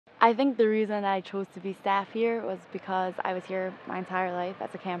I think the reason I chose to be staff here was because I was here my entire life as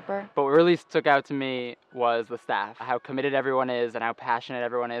a camper. But what really stuck out to me was the staff, how committed everyone is and how passionate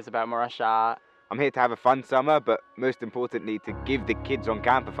everyone is about PreShabbat. I'm here to have a fun summer, but most importantly, to give the kids on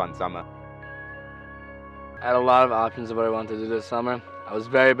camp a fun summer. I had a lot of options of what I wanted to do this summer. I was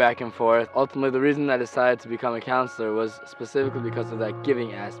very back and forth. Ultimately, the reason I decided to become a counselor was specifically because of that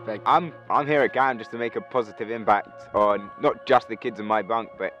giving aspect. I'm here at camp just to make a positive impact on not just the kids in my bunk,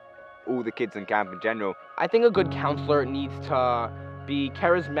 but all the kids in camp in general. I think a good counselor needs to be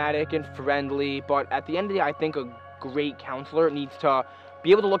charismatic and friendly, but at the end of the day, I think a great counselor needs to be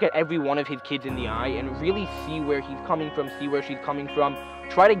able to look at every one of his kids in the eye and really see where he's coming from, see where she's coming from,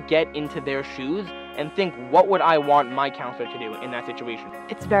 try to get into their shoes and think, what would I want my counselor to do in that situation?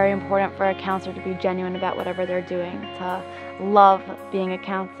 It's very important for a counselor to be genuine about whatever they're doing, to love being a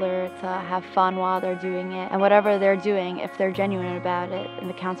counselor, to have fun while they're doing it, and whatever they're doing, if they're genuine about it, and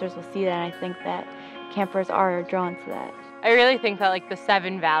the counselors will see that, and I think that campers are drawn to that. I really think that the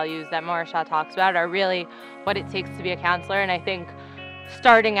 7 values that PreShabbat talks about are really what it takes to be a counselor, and I think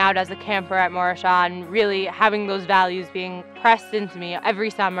starting out as a camper at PreShabbat and really having those values being pressed into me every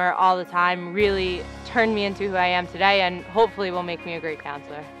summer, all the time, really turned me into who I am today and hopefully will make me a great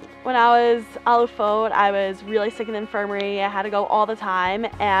counselor. When I was alufot, I was really sick in the infirmary. I had to go all the time,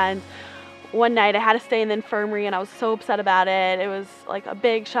 and one night I had to stay in the infirmary and I was so upset about it. It was like a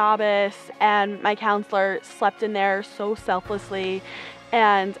big Shabbos and my counselor slept in there so selflessly,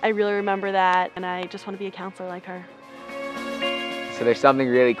 and I really remember that, and I just want to be a counselor like her. So there's something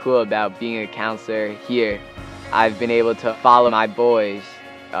really cool about being a counselor here. I've been able to follow my boys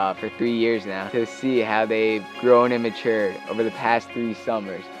for 3 years now to see how they've grown and matured over the past 3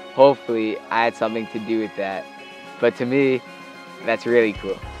 summers. Hopefully I had something to do with that, but to me, that's really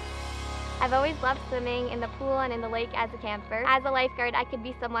cool. I've always loved swimming in the pool and in the lake as a camper. As a lifeguard, I could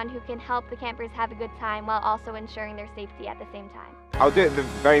be someone who can help the campers have a good time while also ensuring their safety at the same time. I'll do it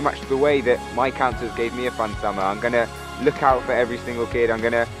very much the way that my counselors gave me a fun summer. I'm going to look out for every single kid. I'm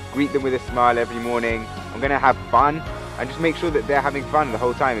going to greet them with a smile every morning. I'm going to have fun and just make sure that they're having fun the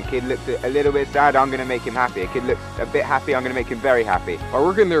whole time. A kid looks a little bit sad, I'm going to make him happy. A kid looks a bit happy, I'm going to make him very happy. While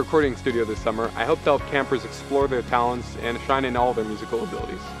working in the recording studio this summer, I hope to help campers explore their talents and shine in all their musical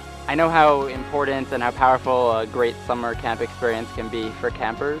abilities. I know how important and how powerful a great summer camp experience can be for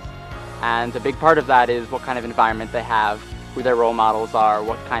campers, and a big part of that is what kind of environment they have, who their role models are,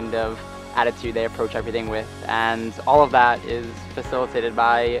 what kind of attitude they approach everything with, and all of that is facilitated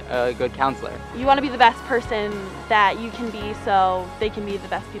by a good counselor. You want to be the best person that you can be so they can be the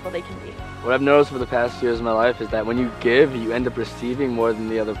best people they can be. What I've noticed for the past years of my life is that when you give, you end up receiving more than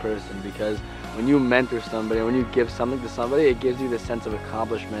the other person, because when you mentor somebody, when you give something to somebody, it gives you this sense of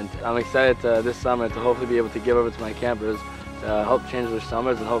accomplishment. I'm excited this summer to hopefully be able to give over to my campers to help change their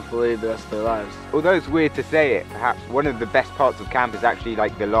summers and hopefully the rest of their lives. Although it's weird to say it, perhaps one of the best parts of camp is actually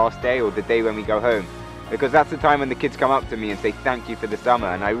like the last day or the day when we go home, because that's the time when the kids come up to me and say thank you for the summer,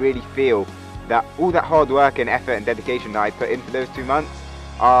 and I really feel that all that hard work and effort and dedication that I put into those 2 months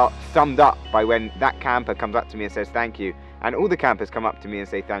are summed up by when that camper comes up to me and says thank you, and all the campers come up to me and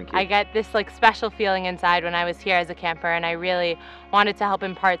say thank you. I get this special feeling inside when I was here as a camper, and I really wanted to help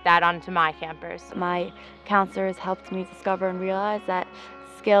impart that onto my campers. My counselors helped me discover and realize that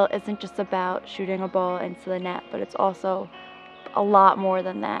skill isn't just about shooting a ball into the net, but it's also a lot more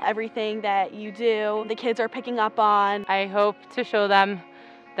than that. Everything that you do, the kids are picking up on. I hope to show them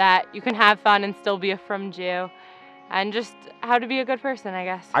that you can have fun and still be a frum Jew, and just how to be a good person, I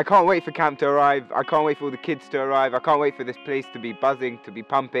guess. I can't wait for camp to arrive. I can't wait for all the kids to arrive. I can't wait for this place to be buzzing, to be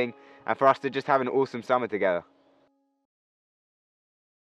pumping, and for us to just have an awesome summer together.